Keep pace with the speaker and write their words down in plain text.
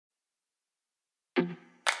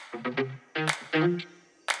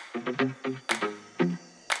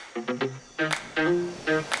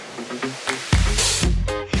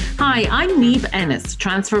Hi, I'm Niamh Ennis,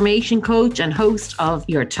 transformation coach and host of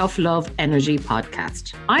your Tough Love Energy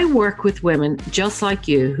podcast. I work with women just like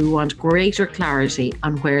you who want greater clarity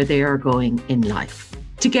on where they are going in life.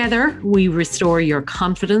 Together, we restore your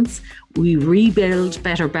confidence, we rebuild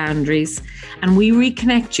better boundaries, and we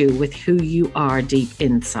reconnect you with who you are deep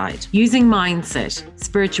inside. Using mindset,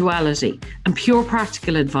 spirituality, and pure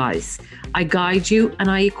practical advice, I guide you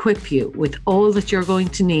and I equip you with all that you're going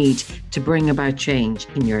to need to bring about change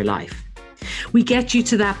in your life. We get you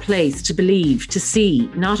to that place to believe, to see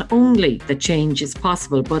not only that change is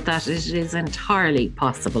possible, but that it is entirely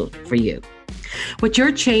possible for you. What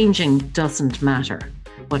you're changing doesn't matter.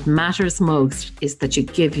 What matters most is that you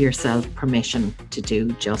give yourself permission to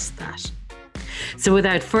do just that. So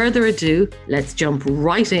without further ado, let's jump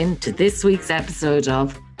right into this week's episode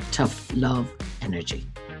of Tough Love Energy.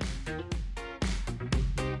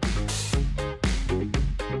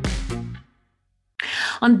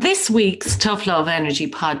 On this week's Tough Love Energy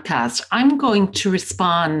podcast, I'm going to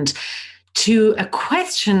respond to a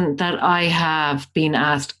question that I have been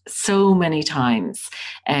asked so many times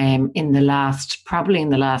in the last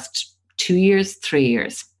 2 years, 3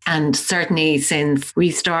 years. And certainly since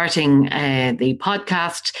restarting the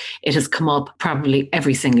podcast, it has come up probably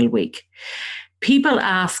every single week. People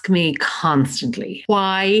ask me constantly,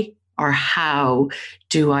 why or how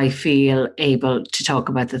do I feel able to talk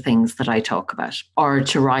about the things that I talk about or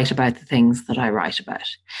to write about the things that I write about?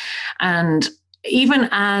 And even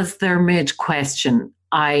as they're mid-question,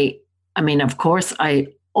 I mean, of course, I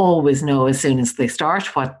always know as soon as they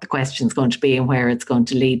start what the question's going to be and where it's going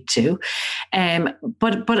to lead to.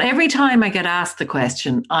 But every time I get asked the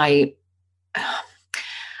question, I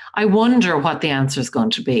wonder what the answer is going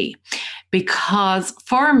to be. Because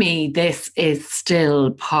for me, this is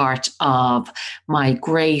still part of my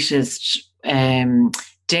greatest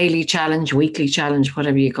daily challenge, weekly challenge,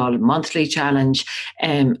 whatever you call it, monthly challenge,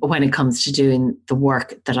 when it comes to doing the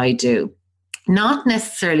work that I do. Not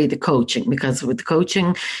necessarily the coaching, because with the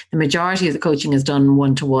coaching, the majority of the coaching is done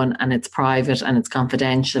one-to-one and it's private and it's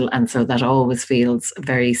confidential. And so that always feels a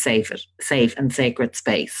very safe and sacred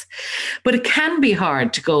space. But it can be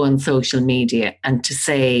hard to go on social media and to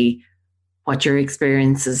say what your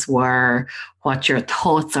experiences were, what your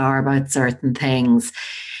thoughts are about certain things.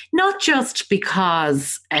 Not just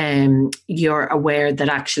because you're aware that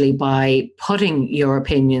actually by putting your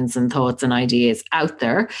opinions and thoughts and ideas out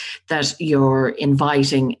there, that you're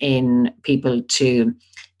inviting in people to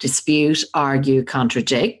dispute, argue,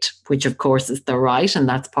 contradict, which of course is the right, and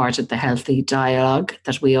that's part of the healthy dialogue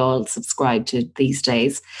that we all subscribe to these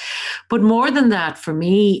days. But more than that, for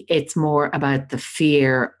me, it's more about the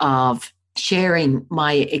fear of sharing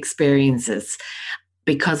my experiences,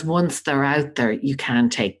 because once they're out there, you can't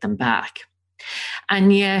take them back.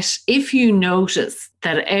 And yet, if you notice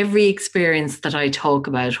that every experience that I talk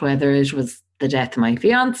about, whether it was the death of my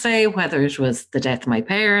fiance, whether it was the death of my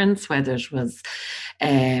parents, whether it was,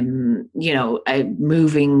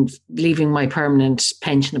 leaving my permanent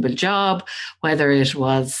pensionable job, whether it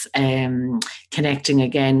was connecting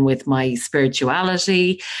again with my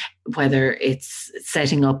spirituality, whether it's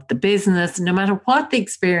setting up the business, no matter what the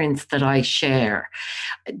experience that I share,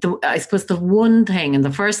 I suppose the one thing and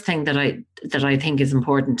the first thing that I think is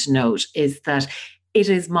important to note is that it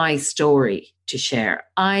is my story to share.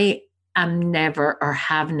 I am never or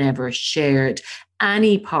have never shared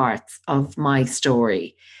any parts of my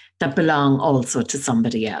story that belong also to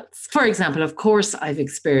somebody else. For example, of course, I've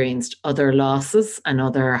experienced other losses and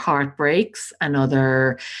other heartbreaks and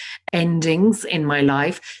other endings in my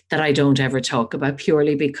life that I don't ever talk about,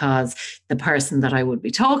 purely because the person that I would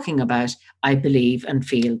be talking about, I believe and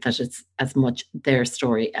feel that it's as much their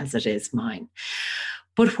story as it is mine.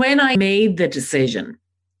 But when I made the decision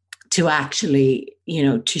to actually,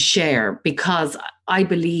 to share, because I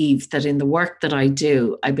believe that in the work that I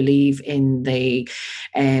do, I believe in the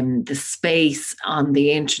space on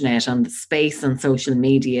the internet, on the space on social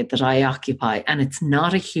media that I occupy, and it's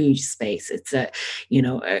not a huge space. It's a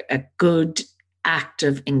good,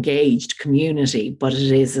 active, engaged community, but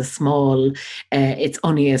it is a small, it's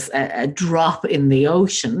only a drop in the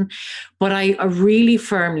ocean. But I really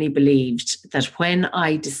firmly believed that when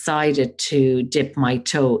I decided to dip my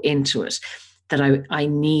toe into it, that I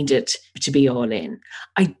needed to be all in.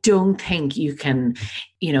 I don't think you can,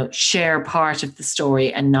 share part of the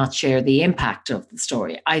story and not share the impact of the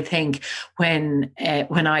story. I think when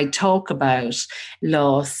I talk about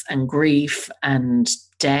loss and grief and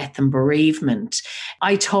death and bereavement,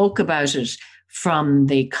 I talk about it from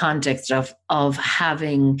the context of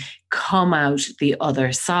having come out the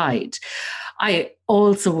other side. I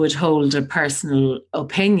also would hold a personal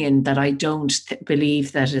opinion that I don't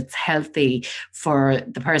believe that it's healthy for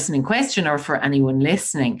the person in question or for anyone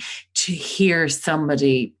listening to hear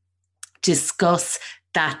somebody discuss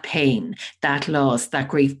that pain, that loss, that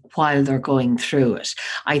grief while they're going through it.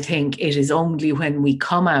 I think it is only when we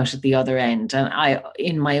come out at the other end, and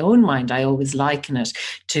in my own mind, I always liken it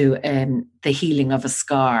to the healing of a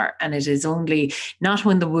scar. And it is only not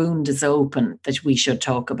when the wound is open that we should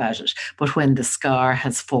talk about it, but when the scar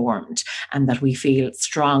has formed and that we feel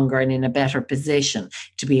stronger and in a better position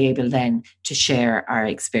to be able then to share our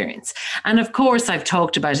experience. And of course, I've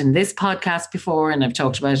talked about in this podcast before, and I've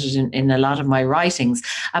talked about it in a lot of my writings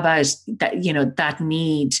about that, that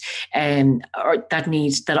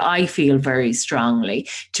need that I feel very strongly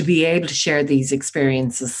to be able to share these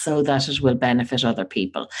experiences so that it will benefit other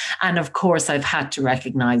people. And of course, I've had to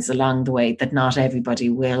recognize along the way that not everybody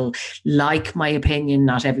will like my opinion,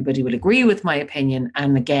 not everybody will agree with my opinion.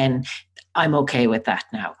 And again, I'm okay with that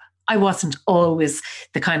now. I wasn't always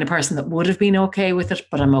the kind of person that would have been okay with it,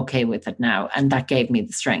 but I'm okay with it now. And that gave me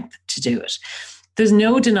the strength to do it. There's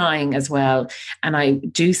no denying as well, and I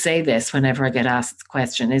do say this whenever I get asked the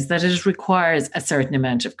question, is that it requires a certain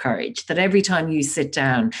amount of courage, that every time you sit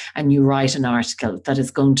down and you write an article that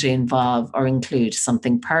is going to involve or include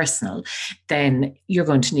something personal, then you're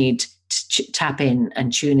going to need to tap in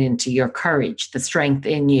and tune into your courage, the strength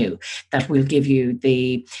in you that will give you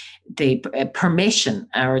the permission,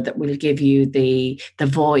 or that will give you the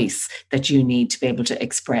voice that you need to be able to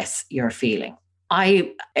express your feeling.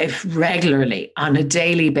 I regularly, on a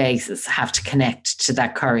daily basis, have to connect to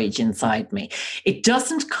that courage inside me. It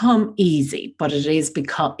doesn't come easy, but it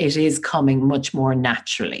is coming much more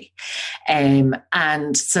naturally.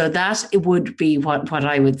 And so that it would be what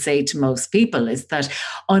I would say to most people, is that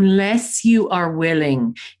unless you are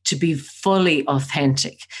willing to be fully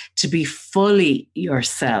authentic, to be fully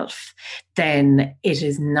yourself, then it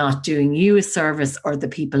is not doing you a service or the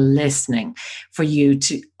people listening for you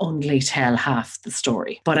to only tell half the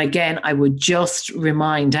story. But again, I would just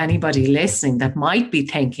remind anybody listening that might be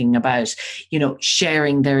thinking about,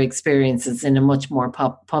 sharing their experiences in a much more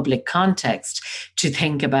public context, to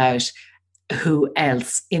think about who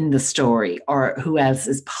else in the story or who else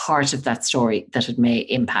is part of that story that it may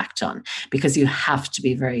impact on, because you have to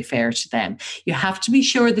be very fair to them. You have to be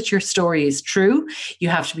sure that your story is true. You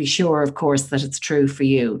have to be sure, of course, that it's true for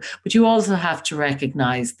you, but you also have to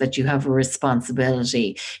recognize that you have a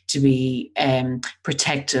responsibility to be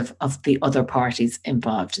protective of the other parties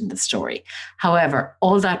involved in the story. However,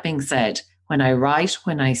 all that being said, when I write,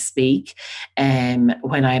 when I speak,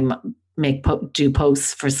 when I'm do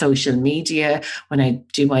posts for social media, when I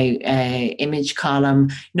do my image column,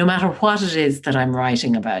 no matter what it is that I'm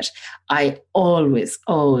writing about, I always,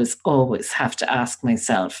 always, always have to ask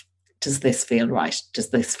myself, does this feel right?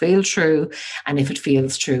 Does this feel true? And if it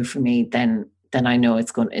feels true for me, then I know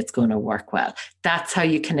it's going to work well. That's how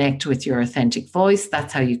you connect with your authentic voice.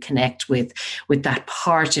 That's how you connect with that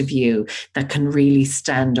part of you that can really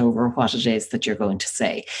stand over what it is that you're going to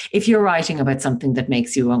say. If you're writing about something that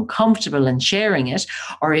makes you uncomfortable and sharing it,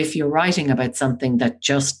 or if you're writing about something that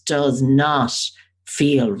just does not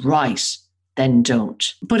feel right, then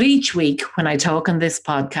don't. But each week when I talk on this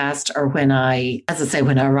podcast, or when I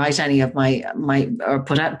write any of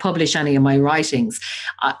publish any of my writings,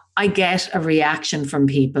 I get a reaction from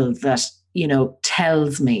people that,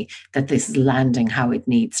 tells me that this is landing how it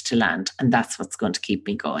needs to land. And that's what's going to keep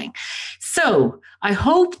me going. So I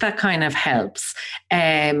hope that kind of helps.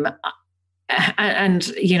 And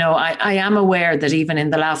I am aware that even in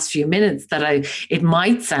the last few minutes that it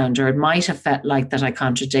might sound, or it might have felt like that I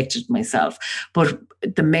contradicted myself. But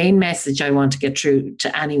the main message I want to get through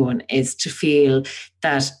to anyone is to feel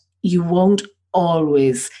that you won't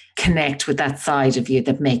always connect with that side of you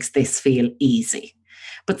that makes this feel easy.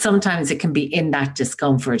 But sometimes it can be in that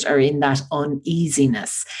discomfort or in that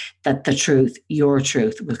uneasiness that your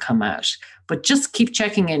truth will come out. But just keep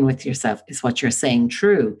checking in with yourself. Is what you're saying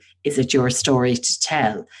true? Is it your story to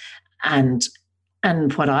tell? And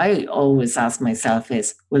what I always ask myself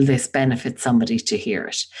is, will this benefit somebody to hear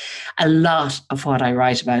it? A lot of what I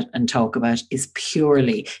write about and talk about is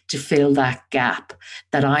purely to fill that gap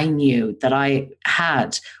that I knew that I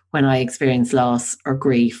had when I experienced loss or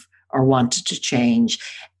grief or wanted to change.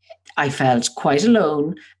 I felt quite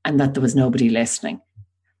alone and that there was nobody listening.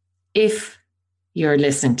 If you're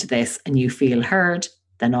listening to this and you feel heard,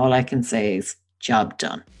 then all I can say is job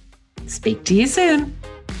done. Speak to you soon.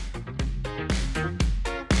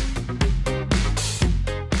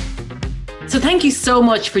 So thank you so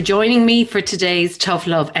much for joining me for today's Tough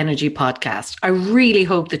Love Energy podcast. I really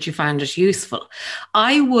hope that you found it useful.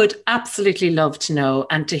 I would absolutely love to know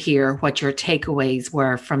and to hear what your takeaways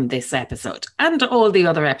were from this episode and all the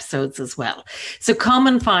other episodes as well. So come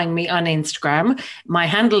and find me on Instagram. My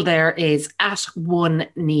handle there is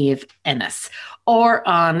 @1NiamhEnnis or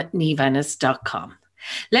on niamhennis.com.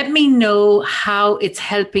 Let me know how it's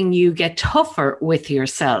helping you get tougher with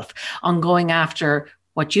yourself on going after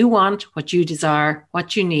what you want, what you desire,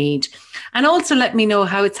 what you need. And also let me know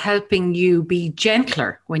how it's helping you be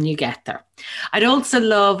gentler when you get there. I'd also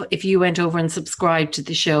love if you went over and subscribed to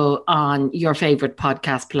the show on your favorite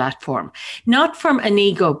podcast platform. Not from an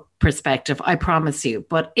ego perspective, I promise you,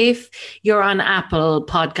 but if you're on Apple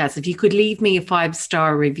Podcasts, if you could leave me a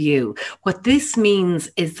 5-star review, what this means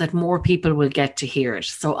is that more people will get to hear it.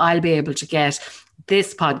 So I'll be able to get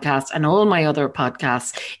this podcast and all my other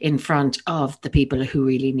podcasts in front of the people who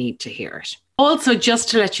really need to hear it. Also, just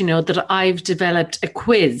to let you know that I've developed a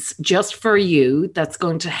quiz just for you that's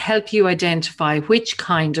going to help you identify which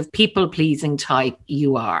kind of people-pleasing type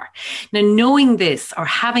you are. Now, knowing this or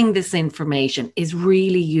having this information is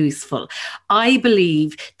really useful. I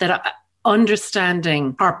believe that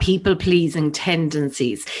understanding our people-pleasing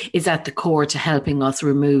tendencies is at the core to helping us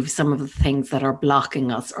remove some of the things that are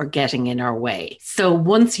blocking us or getting in our way. So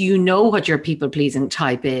once you know what your people-pleasing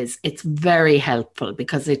type is, it's very helpful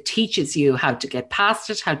because it teaches you how to get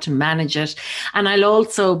past it, how to manage it. And I'll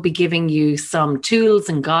also be giving you some tools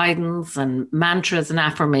and guidance and mantras and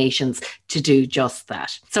affirmations to do just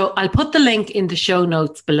that. So I'll put the link in the show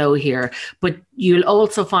notes below here, but you'll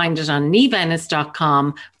also find it on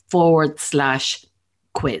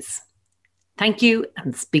niamhennis.com/quiz. Thank you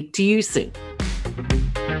and speak to you soon.